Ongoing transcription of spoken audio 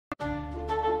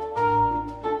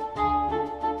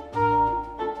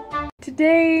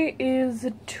Today is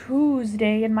a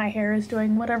Tuesday and my hair is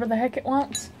doing whatever the heck it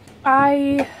wants.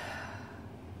 I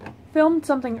filmed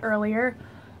something earlier,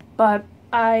 but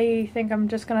I think I'm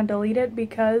just gonna delete it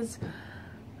because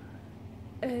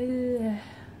I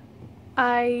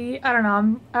don't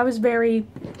know, I was very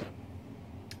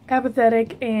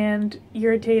apathetic and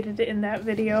irritated in that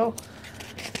video.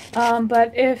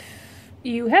 But if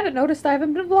you haven't noticed, I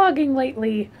haven't been vlogging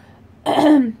lately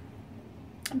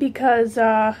because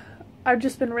I've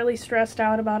just been really stressed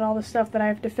out about all the stuff that I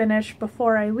have to finish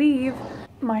before I leave.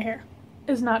 My hair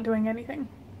is not doing anything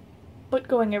but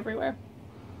going everywhere.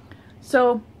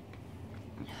 So,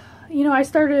 you know, I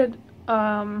started,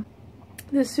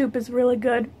 this soup is really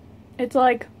good. It's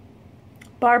like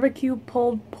barbecue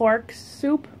pulled pork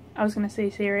soup. I was gonna say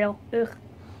cereal. Ugh.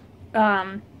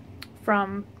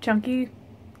 From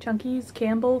Chunky's,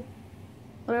 Campbell,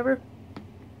 whatever.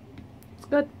 It's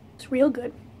good. It's real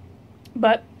good.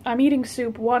 But I'm eating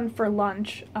soup, one for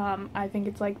lunch. I think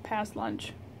it's like past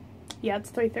lunch. Yeah,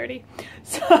 it's 3:30.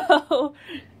 So,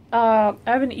 I've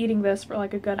been eating this for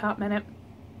like a good hot minute.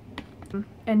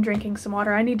 And drinking some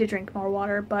water. I need to drink more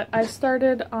water, but I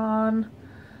started on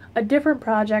a different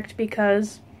project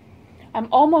because I'm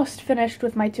almost finished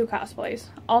with my 2 cosplays.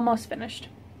 Almost finished.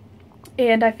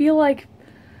 And I feel like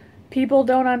people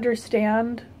don't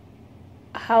understand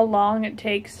how long it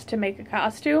takes to make a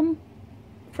costume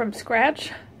from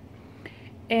scratch,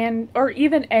 or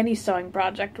even any sewing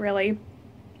project, really.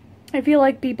 I feel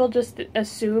like people just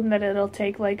assume that it'll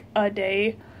take like a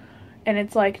day, and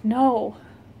it's like, no,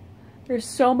 there's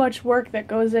so much work that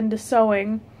goes into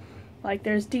sewing. Like,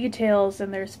 there's details,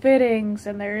 and there's fittings,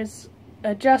 and there's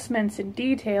adjustments and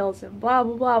details, and blah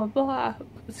blah blah blah blah.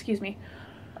 Excuse me.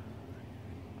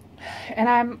 And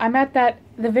I'm at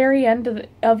the very end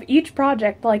of each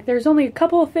project. Like, there's only a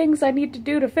couple of things I need to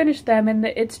do to finish them, and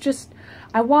it's just,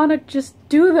 I want to just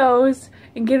do those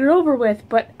and get it over with,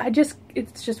 but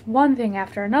it's just one thing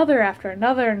after another,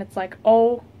 and it's like,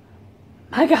 oh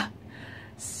my god,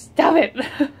 stop it.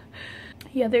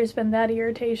 Yeah, there's been that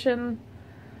irritation.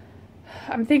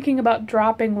 I'm thinking about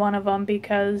dropping one of them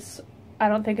because I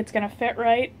don't think it's gonna fit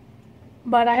right.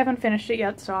 But I haven't finished it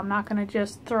yet, so I'm not going to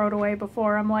just throw it away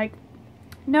before I'm like,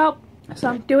 nope. So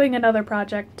I'm doing another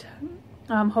project.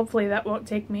 Hopefully that won't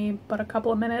take me but a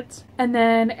couple of minutes. And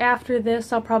then after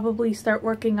this, I'll probably start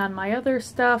working on my other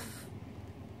stuff,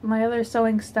 my other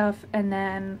sewing stuff, and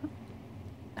then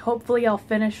hopefully I'll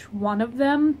finish one of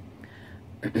them.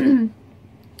 And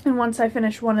once I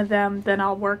finish one of them, then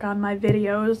I'll work on my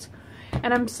videos.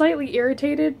 And I'm slightly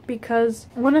irritated because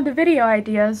one of the video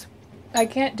ideas I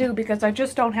can't do because I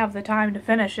just don't have the time to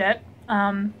finish it,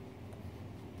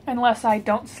 unless I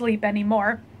don't sleep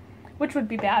anymore, which would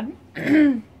be bad.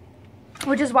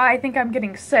 Which is why I think I'm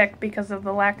getting sick, because of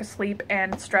the lack of sleep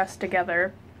and stress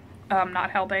together,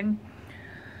 not helping.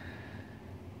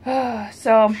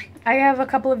 So, I have a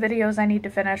couple of videos I need to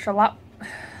finish, a lot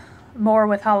more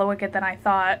with Hollow Wicked than I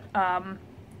thought,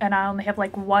 and I only have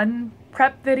like one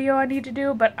prep video I need to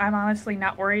do, but I'm honestly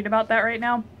not worried about that right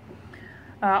now.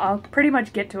 I'll pretty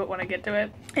much get to it when I get to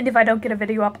it. And if I don't get a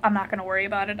video up, I'm not going to worry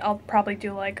about it. I'll probably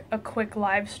do like a quick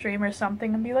live stream or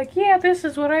something and be like, yeah, this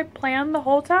is what I planned the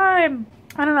whole time.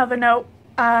 On another note,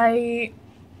 I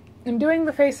am doing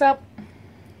the face up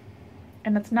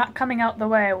and it's not coming out the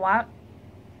way I want.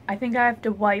 I think I have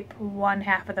to wipe one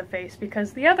half of the face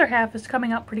because the other half is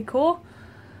coming out pretty cool.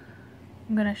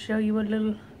 I'm going to show you a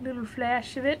little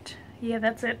flash of it. Yeah,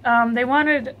 that's it. They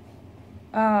wanted,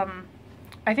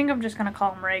 I think I'm just going to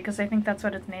call him Ray because I think that's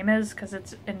what his name is because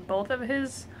it's in both of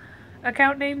his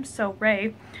account names. So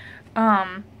Ray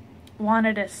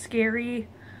wanted a scary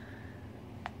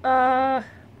custom,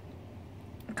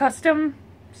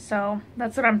 so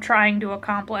that's what I'm trying to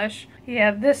accomplish.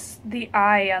 Yeah, the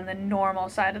eye on the normal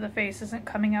side of the face isn't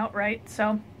coming out right,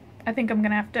 so I think I'm going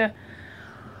to have to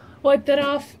wipe that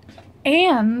off.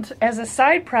 And as a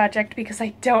side project, because I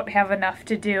don't have enough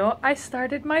to do, I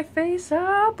started my face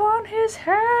up on his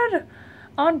head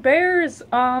on Bear's.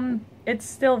 It's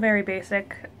still very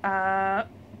basic. So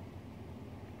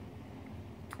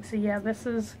yeah, this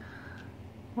is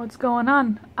what's going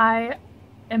on. I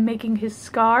am making his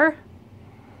scar,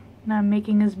 and I'm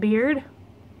making his beard.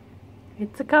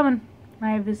 It's a-coming.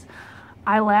 I have his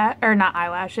eyebrows,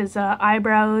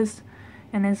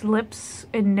 and his lips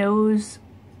and nose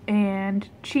and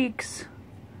cheeks.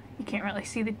 You can't really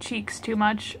see the cheeks too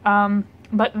much,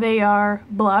 but they are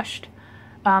blushed,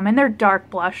 and they're dark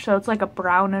blush, so it's like a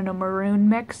brown and a maroon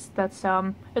mix. That's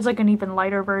it's like an even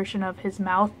lighter version of his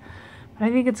mouth, but I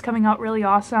think it's coming out really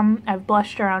awesome. I've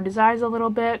blushed around his eyes a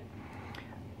little bit,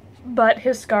 but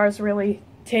his scar is really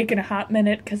taken a hot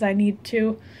minute because I need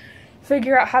to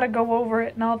figure out how to go over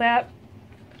it and all that.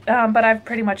 But I've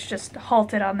pretty much just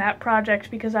halted on that project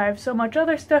because I have so much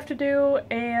other stuff to do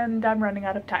and I'm running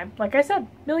out of time. Like I said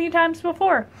a million times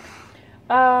before.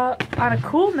 On a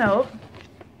cool note,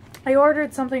 I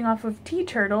ordered something off of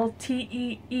T-Turtle,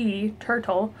 T-E-E,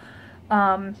 Turtle,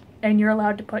 and you're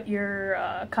allowed to put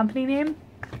your company name.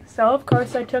 So of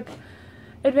course I took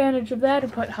advantage of that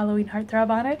and put Halloween Heartthrob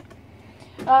on it.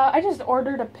 I just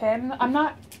ordered a pin. I'm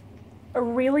not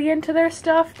really into their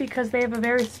stuff because they have a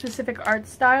very specific art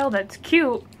style that's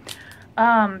cute.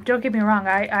 Don't get me wrong,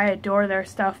 I adore their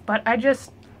stuff, but I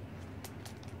just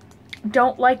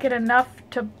don't like it enough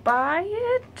to buy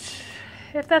it,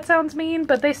 if that sounds mean.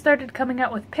 But they started coming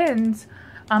out with pins.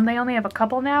 They only have a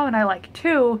couple now and I like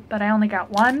 2, but I only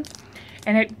got 1,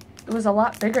 and it was a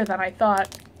lot bigger than I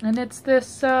thought. And it's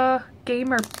this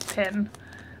gamer pin.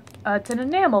 It's an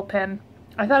enamel pin.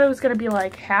 I thought it was going to be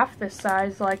like half this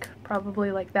size, like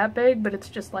probably like that big, but it's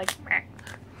just like meh.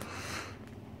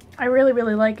 I really,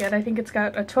 really like it. I think it's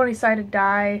got a 20-sided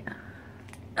die,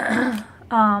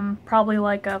 probably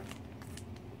like a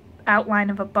outline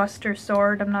of a buster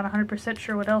sword. I'm not 100%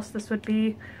 sure what else this would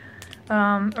be.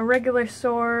 A regular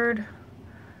sword,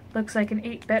 looks like an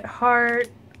 8-bit heart,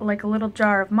 like a little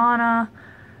jar of mana,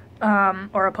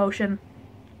 or a potion,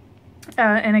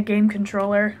 and a game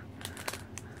controller.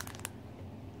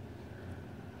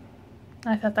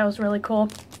 I thought that was really cool.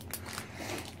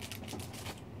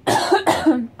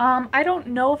 I don't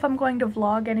know if I'm going to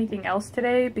vlog anything else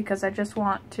today because I just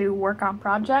want to work on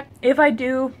project. If I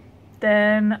do,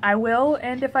 then I will,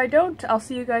 and if I don't, I'll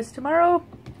see you guys tomorrow,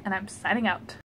 and I'm signing out.